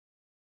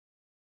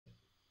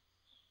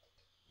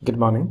Good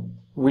morning.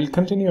 We'll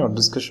continue our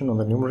discussion on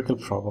the numerical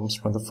problems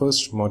from the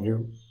first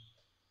module.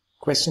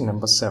 Question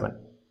number 7.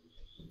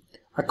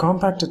 A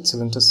compacted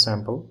cylinder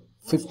sample,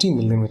 50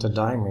 mm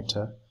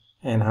diameter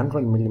and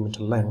 100 mm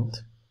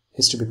length,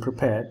 is to be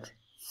prepared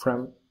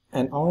from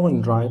an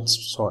oven-dried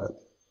soil.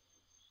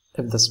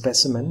 If the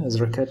specimen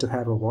is required to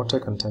have a water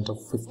content of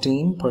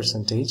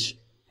 15%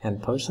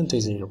 and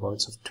percentage air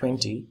voids of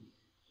 20,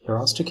 you're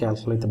asked to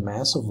calculate the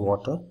mass of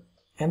water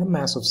and the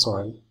mass of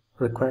soil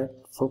required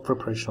for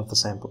preparation of the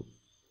sample.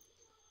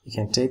 You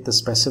can take the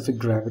specific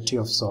gravity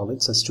of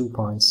solids as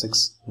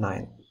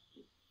 2.69.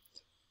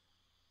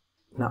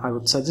 Now I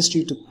would suggest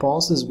you to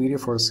pause this video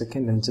for a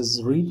second and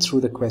just read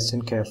through the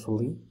question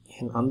carefully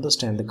and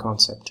understand the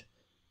concept.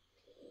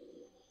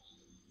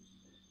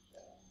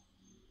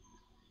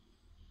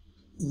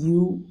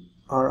 You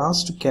are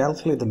asked to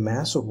calculate the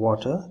mass of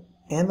water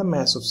and the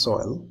mass of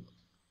soil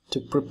to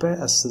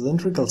prepare a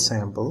cylindrical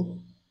sample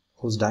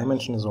whose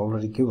dimension is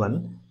already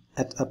given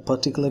at a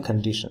particular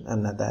condition,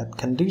 and that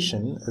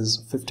condition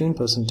is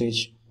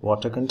 15%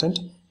 water content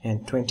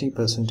and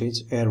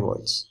 20% air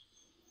voids.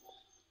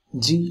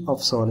 G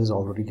of soil is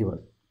already given.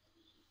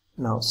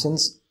 Now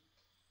since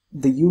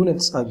the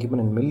units are given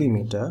in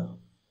millimeter,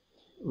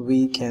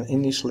 we can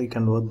initially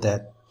convert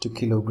that to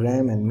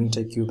kilogram and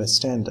meter cube as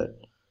standard.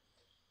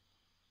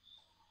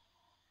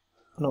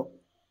 Now,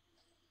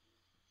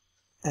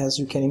 as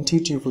you can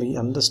intuitively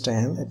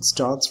understand, it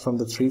starts from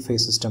the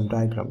three-phase system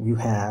diagram. You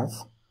have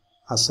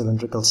a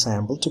cylindrical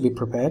sample to be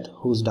prepared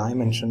whose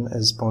dimension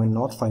is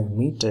 0.05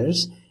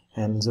 meters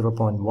and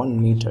 0.1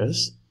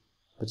 meters,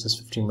 which is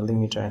 50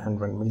 millimeter and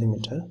 100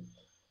 millimeter,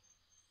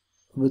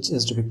 which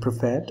is to be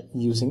prepared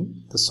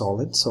using the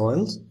solid,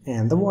 soils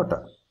and the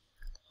water.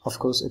 Of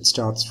course, it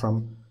starts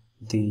from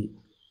the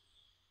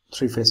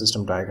three-phase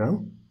system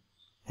diagram,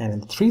 and in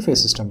the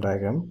three-phase system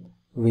diagram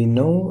we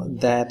know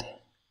that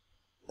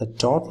the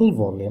total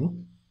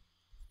volume,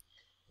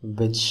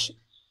 which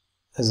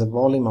is the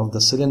volume of the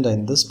cylinder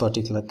in this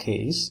particular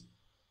case,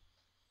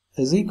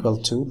 is equal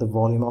to the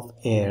volume of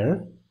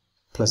air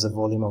plus the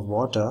volume of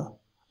water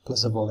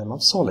plus the volume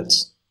of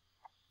solids,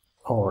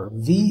 or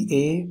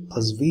VA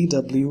plus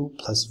VW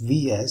plus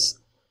VS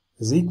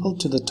is equal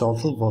to the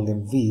total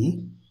volume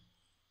V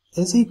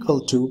is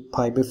equal to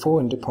pi by 4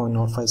 into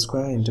 0.05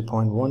 square into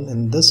 0.1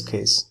 in this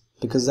case,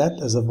 because that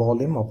is the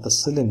volume of the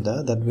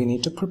cylinder that we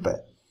need to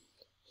prepare.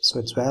 So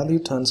its value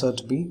turns out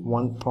to be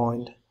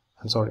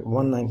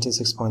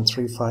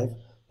 196.35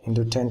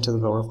 into 10 to the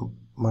power of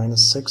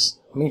minus 6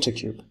 meter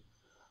cube.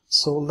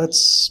 So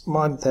let's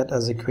mark that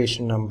as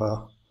equation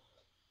number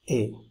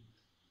A.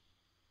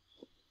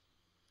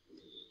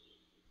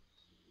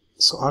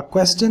 So our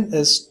question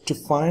is to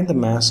find the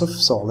mass of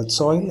solid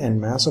soil and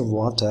mass of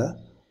water,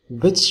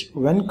 which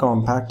when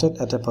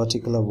compacted at a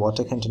particular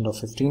water content of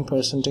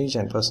 15%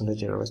 and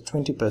percentage area is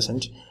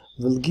 20%,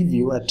 will give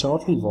you a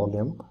total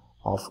volume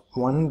of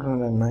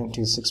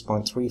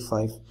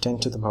 196.35 10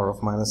 to the power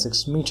of minus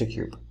 6 meter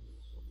cube.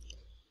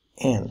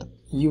 And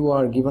you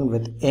are given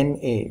with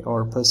NA,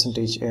 or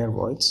percentage air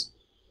voids,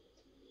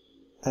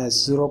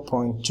 as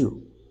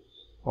 0.2,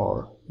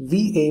 or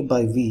VA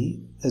by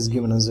V is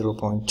given as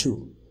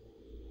 0.2,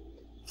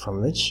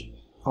 from which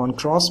on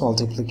cross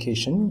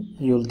multiplication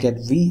you'll get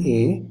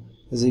VA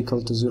is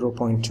equal to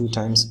 0.2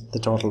 times the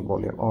total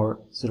volume, or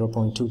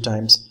 0.2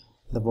 times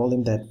the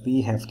volume that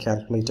we have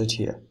calculated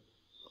here.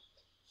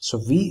 So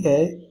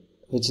VA,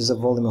 which is a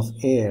volume of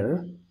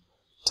air,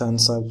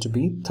 turns out to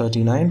be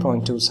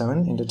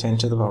 39.27 into 10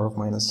 to the power of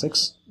minus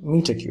 6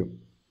 meter cube.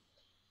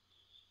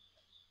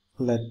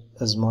 Let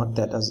us mark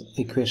that as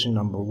equation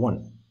number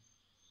 1.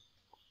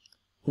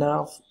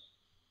 Now,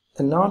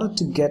 in order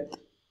to get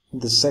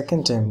the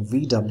second term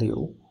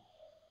VW,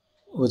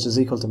 which is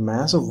equal to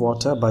mass of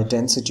water by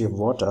density of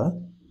water,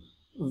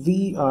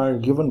 we are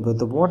given with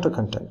the water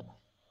content.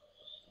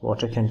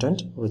 Water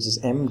content, which is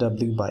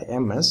MW by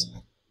MS,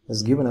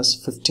 is given as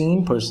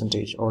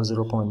 15% or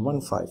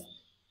 0.15.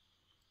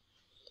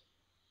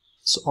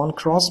 So on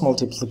cross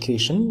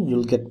multiplication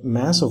you'll get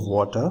mass of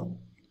water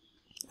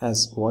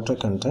as water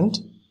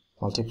content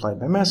multiplied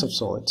by mass of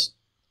solids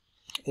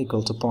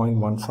equal to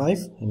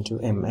 0.15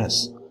 into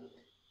MS.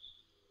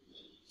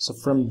 So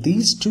from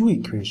these two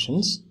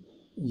equations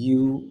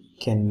you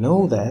can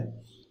know that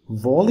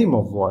volume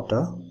of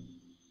water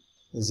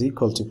is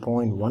equal to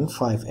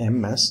 0.15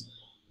 MS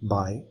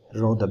by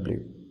rho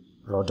W.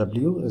 Rho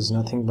W is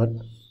nothing but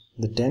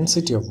the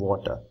density of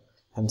water,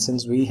 and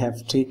since we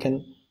have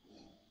taken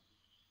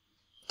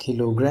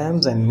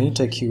kilograms and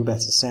meter cube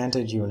as a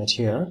standard unit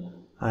here,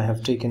 I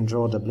have taken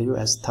rho W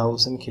as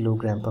 1000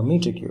 kilogram per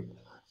meter cube.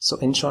 So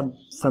in short,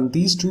 from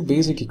these two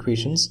basic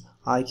equations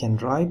I can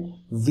write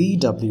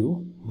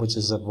VW, which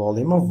is the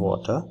volume of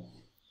water,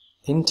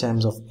 in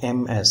terms of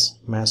MS,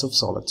 mass of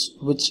solids,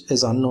 which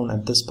is unknown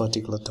at this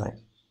particular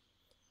time.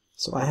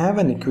 So I have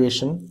an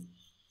equation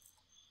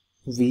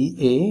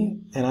VA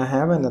and I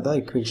have another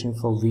equation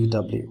for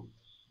VW.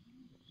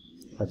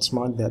 Let's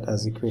mark that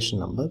as equation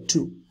number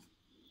 2.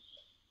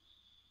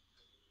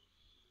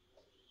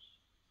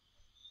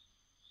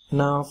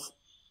 Now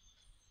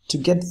To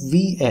get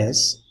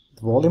Vs,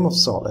 the volume of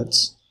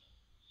solids,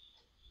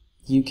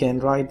 you can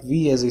write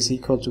Vs is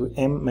equal to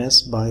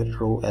Ms by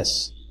rho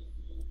s.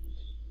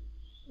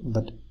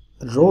 But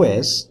rho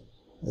s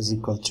is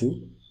equal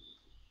to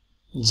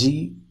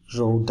G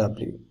rho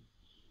W.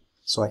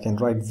 So I can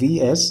write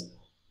Vs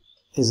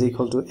is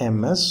equal to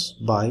Ms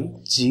by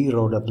G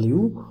rho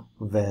W,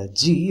 where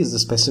G is the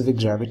specific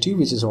gravity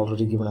which is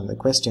already given in the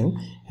question,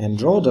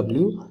 and rho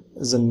W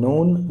is a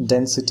known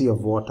density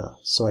of water.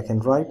 So I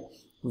can write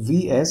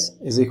Vs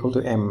is equal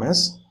to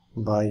Ms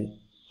by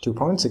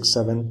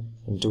 2.67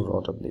 into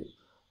rho W,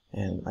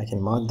 and I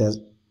can mark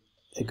that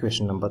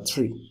equation number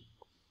 3.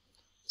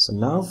 So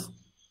now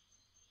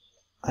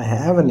I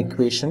have an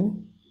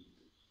equation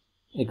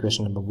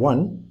number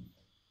 1,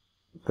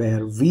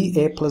 where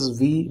Va plus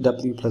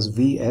Vw plus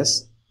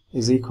Vs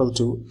is equal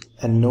to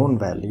a known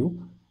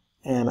value,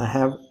 and I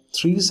have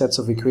 3 sets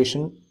of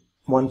equation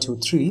 1, 2,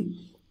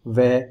 3,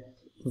 where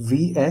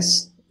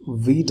Vs,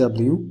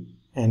 Vw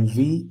and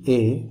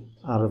Va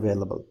are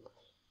available.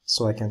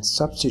 So I can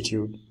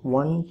substitute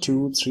 1,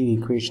 2, 3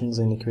 equations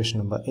in equation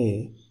number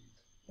A,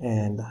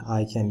 and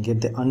I can get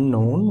the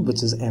unknown,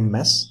 which is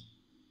Ms,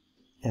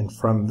 and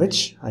from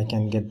which I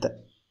can get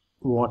the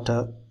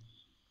water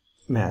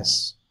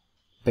mass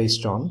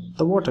based on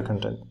the water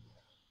content.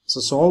 So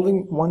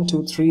solving 1,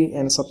 2, 3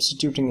 and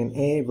substituting in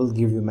A will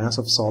give you mass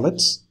of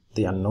solids,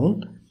 the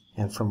unknown,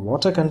 and from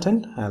water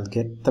content I'll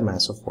get the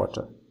mass of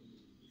water.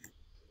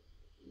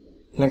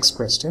 Next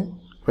question,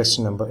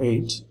 question number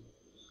 8.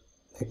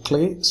 A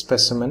clay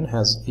specimen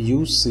has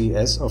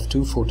UCS of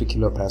 240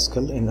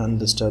 kilopascal in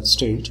undisturbed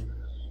state,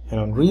 and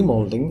on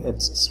remolding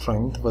its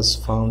strength was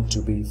found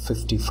to be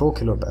 54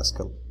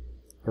 kilopascal.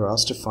 You're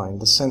asked to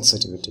find the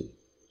sensitivity.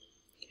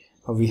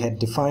 Now we had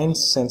defined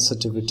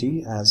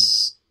sensitivity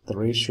as the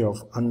ratio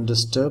of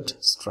undisturbed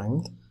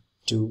strength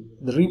to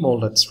the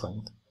remolded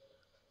strength.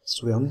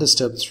 So the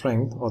undisturbed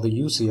strength, or the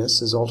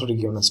UCS, is already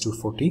given as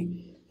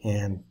 240,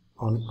 and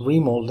on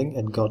remolding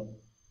it got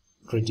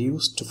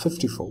reduced to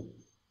 54.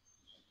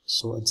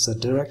 So it's a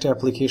direct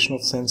application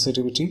of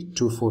sensitivity.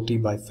 240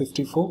 by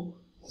 54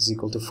 is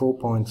equal to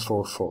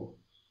 4.44.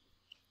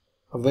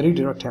 A very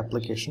direct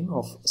application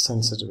of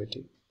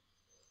sensitivity.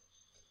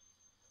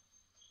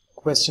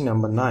 Question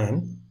number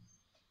 9.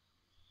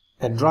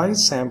 A dry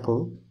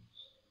sample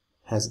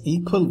has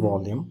equal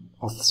volume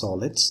of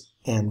solids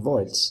and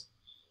voids.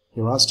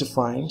 You're asked to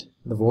find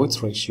the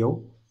voids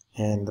ratio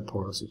and the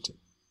porosity.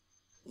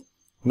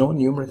 No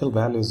numerical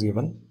value is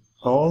given.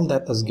 All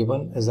that is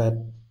given is that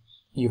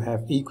you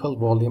have equal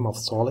volume of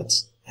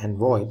solids and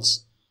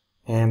voids,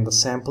 and the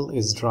sample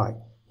is dry,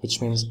 which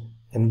means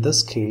in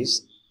this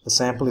case the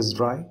sample is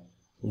dry,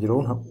 you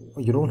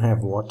don't have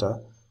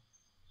water,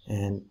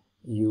 and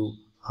you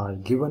are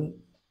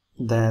given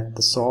that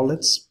the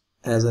solids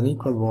has an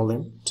equal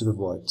volume to the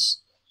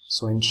voids.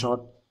 So in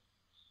short,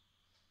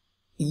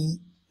 E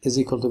is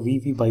equal to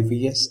Vv by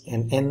Vs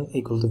and N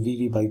equal to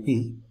Vv by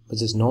V,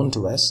 which is known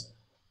to us,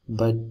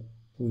 but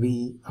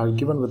we are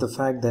given with the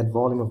fact that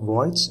volume of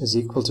voids is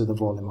equal to the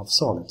volume of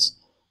solids.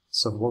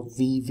 So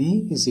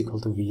Vv is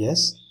equal to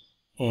Vs,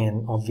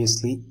 and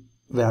obviously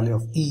value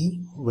of E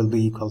will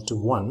be equal to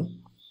 1,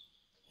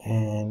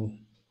 and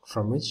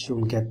from which you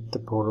will get the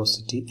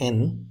porosity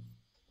N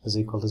is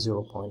equal to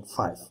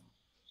 0.5.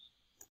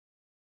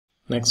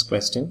 Next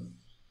question,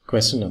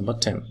 question number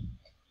 10.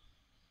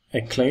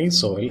 A clay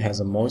soil has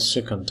a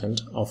moisture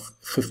content of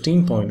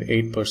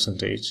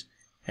 15.8%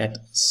 at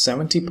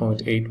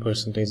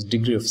 70.8%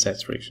 degree of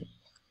saturation.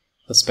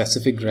 The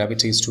specific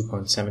gravity is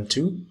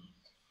 2.72.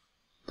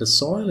 The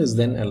soil is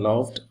then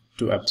allowed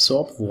to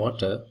absorb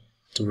water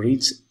to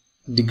reach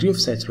degree of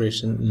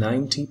saturation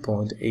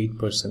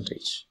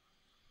 90.8%.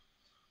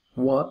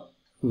 What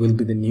will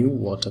be the new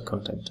water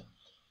content?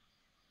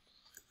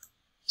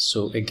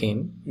 So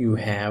again, you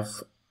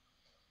have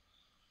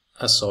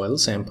a soil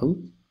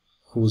sample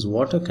whose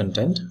water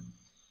content,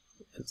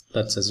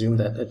 let's assume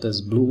that it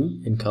is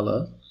blue in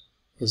color,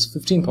 is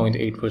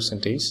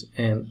 15.8%,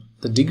 and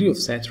the degree of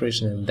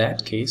saturation in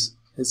that case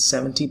is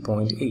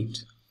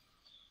 70.8.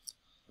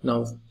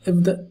 Now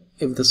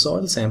if the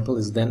soil sample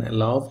is then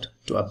allowed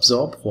to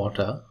absorb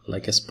water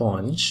like a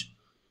sponge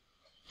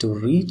to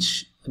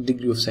reach a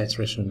degree of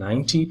saturation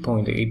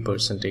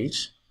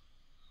 90.8%,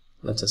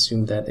 let's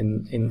assume that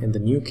in the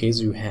new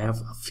case you have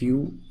a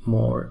few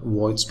more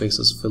void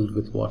spaces filled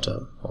with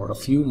water, or a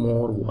few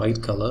more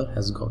white color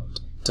has got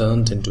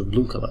turned into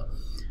blue color.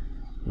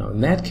 Now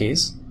in that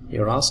case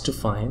you're asked to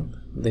find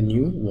the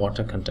new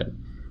water content.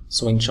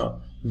 So in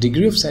short,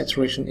 degree of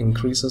saturation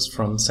increases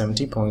from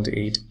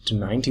 70.8 to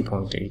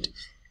 90.8,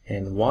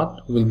 and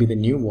what will be the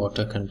new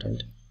water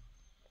content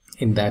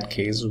in that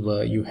case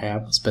where you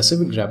have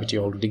specific gravity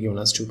already given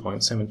as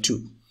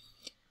 2.72.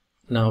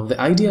 Now the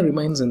idea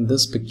remains in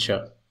this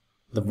picture.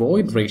 The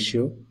void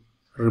ratio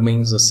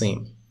remains the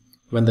same.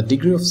 When the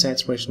degree of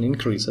saturation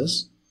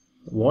increases,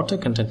 water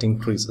content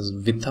increases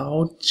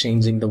without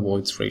changing the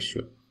voids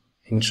ratio.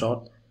 In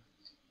short,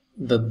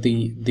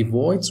 the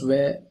voids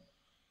where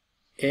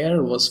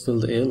air was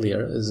filled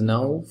earlier is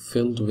now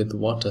filled with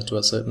water to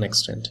a certain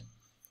extent,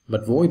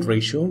 but void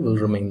ratio will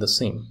remain the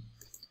same.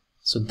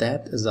 So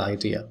that is the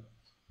idea.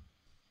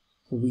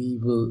 We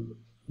will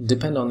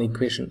depend on the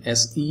equation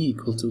SE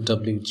equal to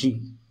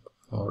WG,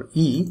 or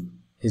E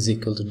is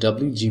equal to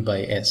WG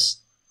by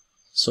S.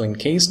 So in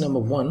case number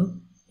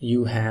 1,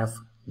 you have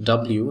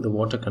W, the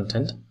water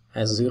content,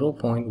 as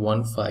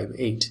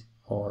 0.158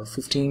 or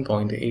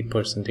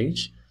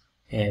 15.8%,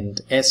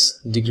 and S,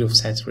 degree of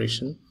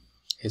saturation,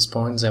 is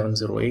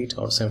 0.708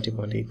 or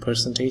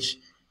 70.8%,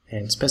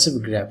 and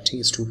specific gravity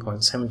is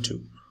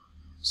 2.72.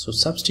 So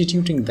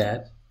substituting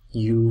that,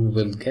 you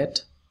will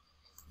get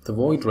the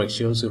void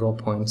ratio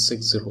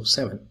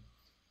 0.607.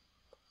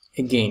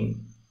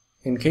 Again,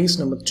 in case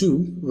number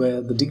 2,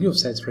 where the degree of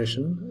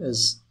saturation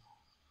is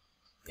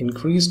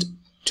increased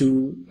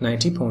to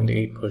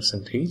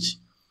 90.8%,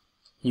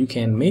 you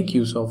can make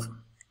use of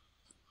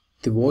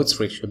the voids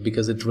ratio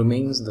because it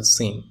remains the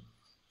same.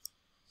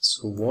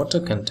 So water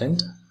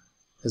content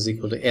is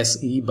equal to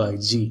SE by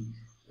G,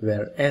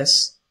 where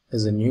S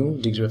is a new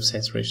degree of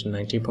saturation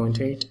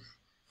 90.8,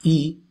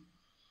 E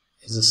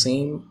is the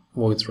same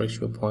voids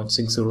ratio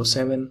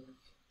 0.607,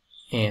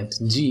 and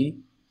G,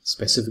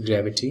 specific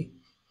gravity,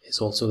 is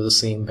also the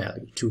same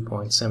value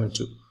 2.72.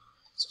 So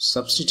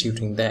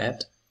substituting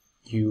that,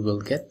 you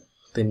will get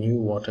the new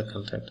water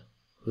content,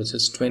 which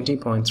is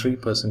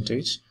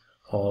 20.3%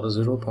 or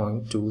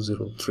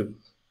 0.203.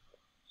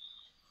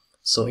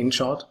 So in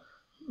short,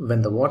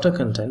 when the water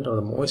content or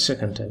the moisture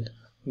content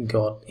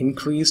got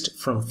increased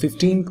from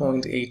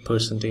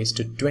 15.8%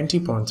 to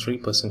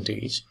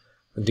 20.3%,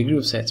 the degree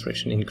of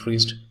saturation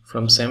increased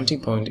from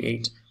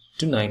 70.8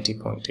 to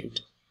 90.8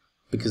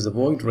 because the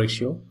void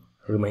ratio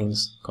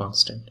remains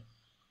constant.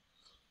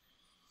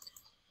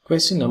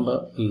 Question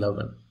number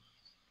 11.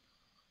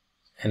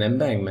 An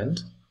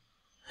embankment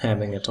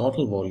having a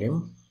total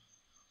volume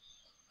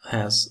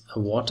has a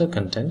water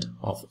content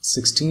of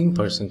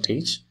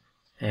 16%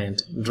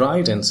 and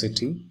dry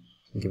density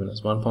given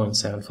as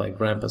 1.75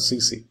 gram per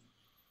cc.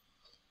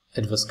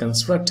 It was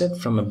constructed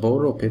from a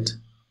borrow pit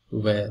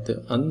where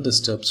the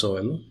undisturbed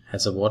soil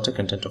has a water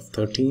content of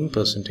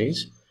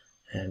 13%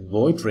 and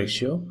void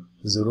ratio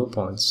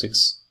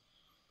 0.6.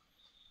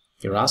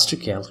 You're asked to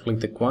calculate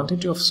the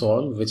quantity of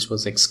soil which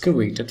was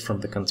excavated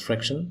from the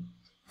construction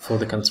for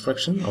the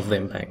construction of the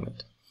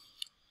embankment.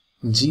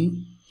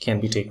 G can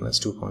be taken as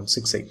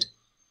 2.68.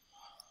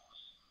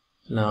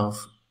 Now,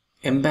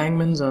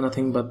 embankments are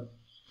nothing but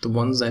the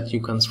ones that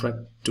you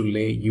construct to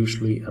lay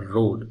usually a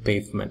road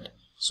pavement.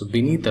 So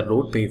beneath the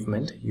road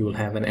pavement, you will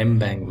have an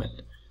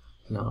embankment.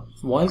 Now,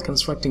 while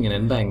constructing an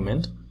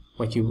embankment,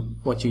 what you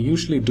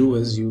usually do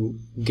is you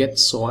get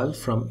soil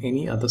from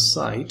any other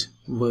site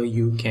where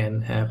you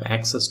can have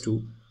access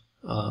to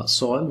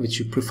soil which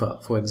you prefer.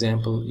 For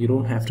example, you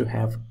don't have to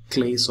have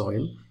clay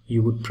soil.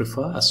 You would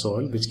prefer a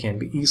soil which can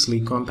be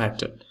easily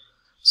compacted.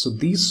 So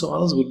these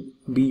soils would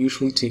be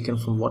usually taken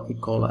from what we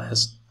call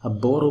as a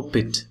borrow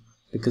pit,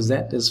 because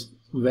that is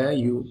where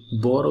you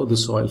borrow the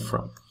soil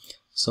from.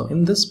 So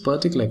in this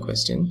particular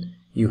question,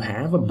 you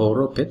have a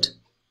borrow pit.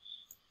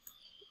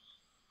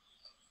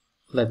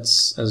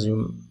 Let's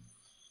assume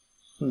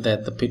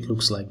that the pit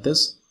looks like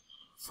this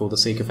for the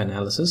sake of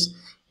analysis,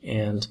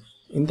 and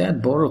in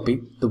that borrow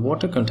pit the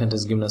water content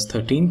is given as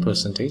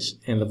 13%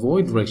 and the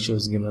void ratio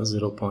is given as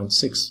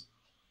 0.6.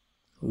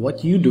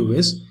 What you do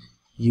is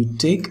you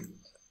take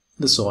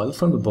the soil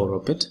from the borrow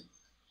pit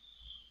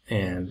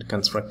and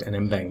construct an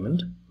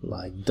embankment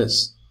like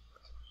this,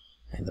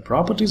 and the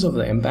properties of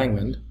the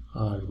embankment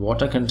are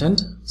water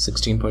content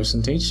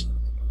 16%,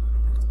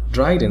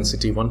 dry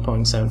density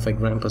 1.75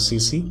 gram per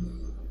cc,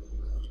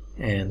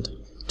 and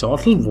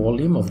total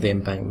volume of the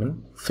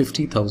embankment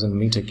 50,000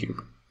 meter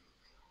cube.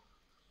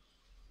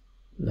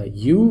 Now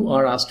you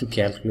are asked to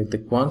calculate the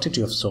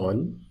quantity of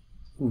soil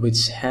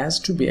which has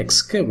to be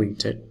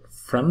excavated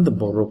from the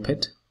borrow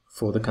pit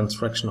for the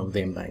construction of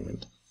the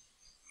embankment.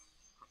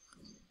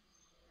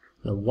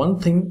 Now one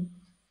thing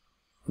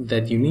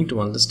that you need to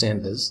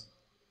understand is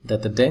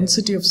that the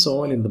density of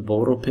soil in the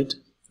borrow pit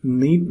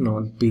need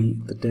not be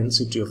the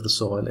density of the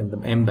soil in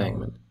the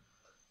embankment.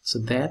 So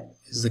that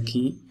is the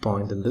key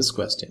point in this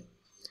question.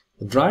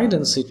 The dry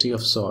density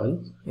of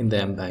soil in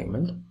the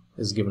embankment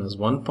is given as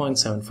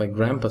 1.75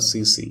 gram per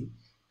cc,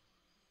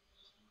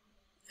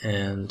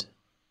 and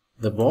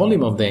the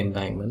volume of the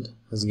embankment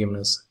is given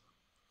as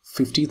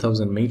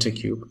 50,000 meter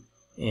cube,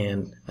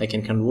 and I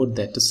can convert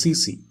that to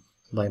cc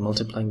by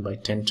multiplying by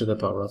 10 to the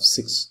power of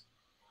 6.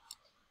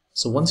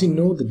 So once you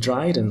know the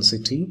dry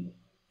density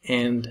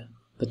and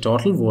the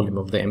total volume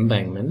of the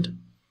embankment,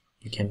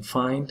 you can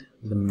find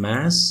the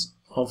mass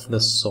of the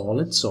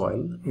solid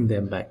soil in the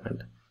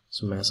embankment.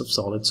 So mass of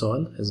solid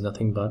soil is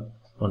nothing but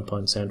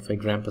 1.75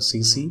 gram per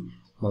cc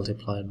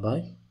multiplied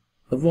by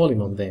the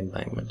volume of the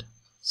embankment.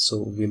 So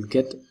we'll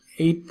get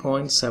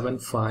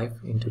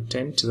 8.75 into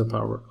 10 to the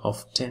power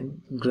of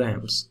 10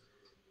 grams.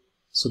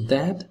 So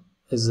that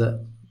is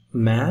the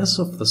mass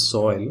of the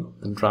soil,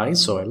 the dry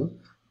soil,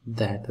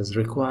 that is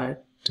required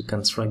to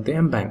construct the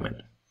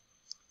embankment.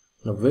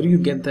 Now where do you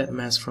get that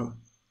mass from?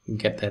 You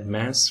get that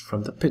mass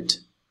from the pit.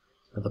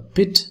 Now the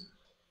pit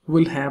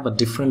will have a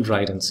different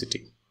dry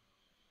density,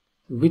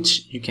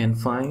 which you can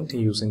find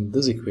using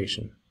this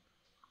equation.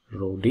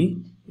 Rho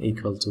d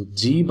equal to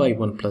g by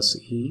 1 plus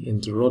E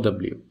into rho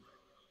w,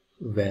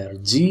 where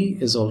g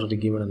is already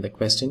given in the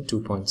question,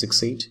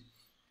 2.68.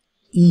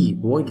 E,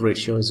 void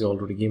ratio, is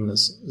already given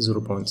as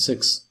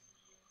 0.6,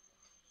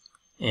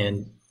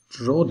 and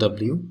rho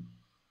w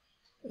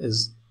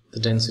is the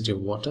density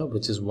of water,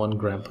 which is 1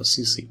 gram per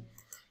cc.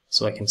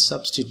 So I can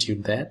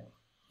substitute that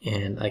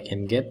and I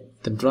can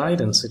get the dry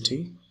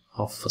density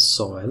of a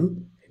soil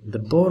in the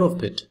borrow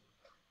pit,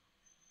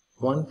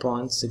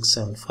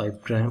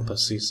 1.675 gram per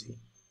cc.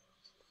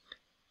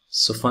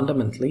 So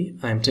fundamentally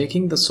I am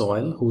taking the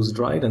soil whose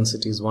dry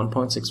density is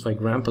 1.65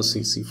 gram per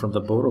cc from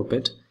the borrow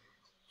pit,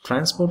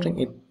 transporting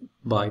it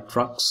by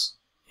trucks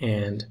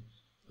and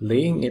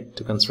laying it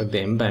to construct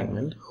the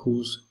embankment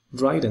whose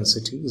dry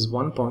density is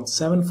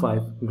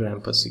 1.75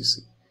 gram per cc.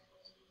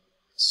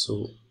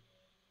 So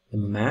the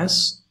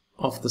mass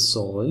of the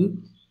soil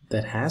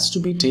that has to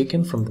be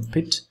taken from the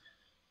pit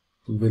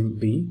will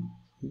be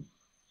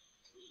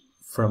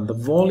from the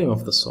volume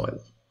of the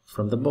soil,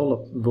 from the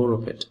borrow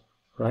pit,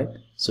 right?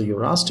 So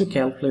you're asked to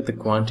calculate the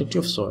quantity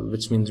of soil,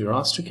 which means you're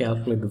asked to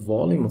calculate the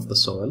volume of the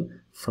soil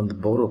from the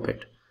borrow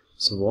pit.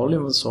 So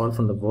volume of the soil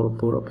from the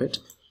borrow pit,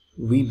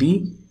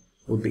 VB,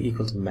 would be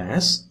equal to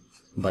mass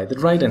by the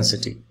dry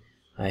density.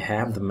 I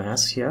have the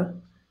mass here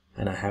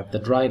and I have the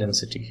dry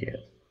density here.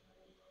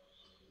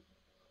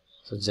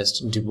 So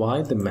just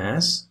divide the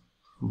mass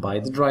by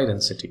the dry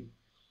density,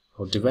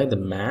 or divide the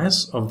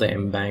mass of the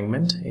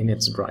embankment in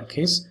its dry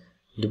case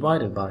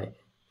divided by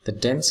the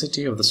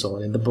density of the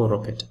soil in the borrow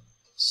pit.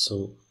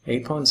 So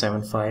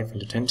 8.75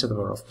 into 10 to the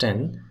power of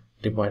 10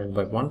 divided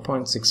by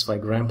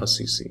 1.65 gram per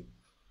cc.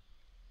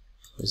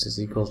 This is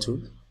equal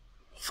to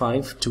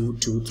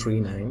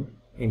 52239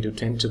 into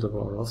 10 to the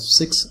power of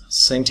 6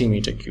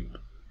 centimeter cube.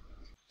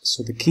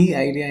 So the key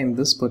idea in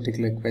this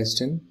particular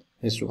question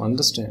is to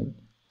understand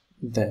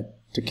that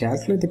to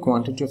calculate the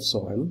quantity of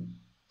soil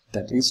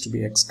that is to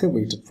be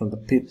excavated from the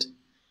pit,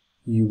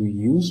 you will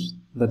use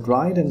the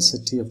dry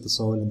density of the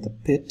soil in the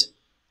pit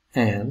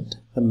and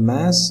the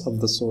mass of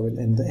the soil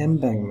in the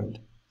embankment.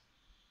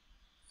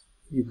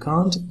 You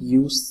can't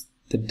use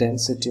the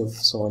density of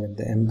soil in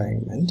the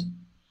embankment,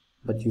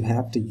 but you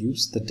have to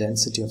use the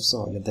density of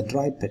soil in the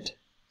dry pit.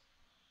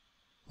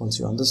 Once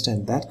you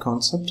understand that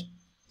concept,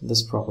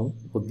 this problem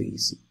would be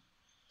easy.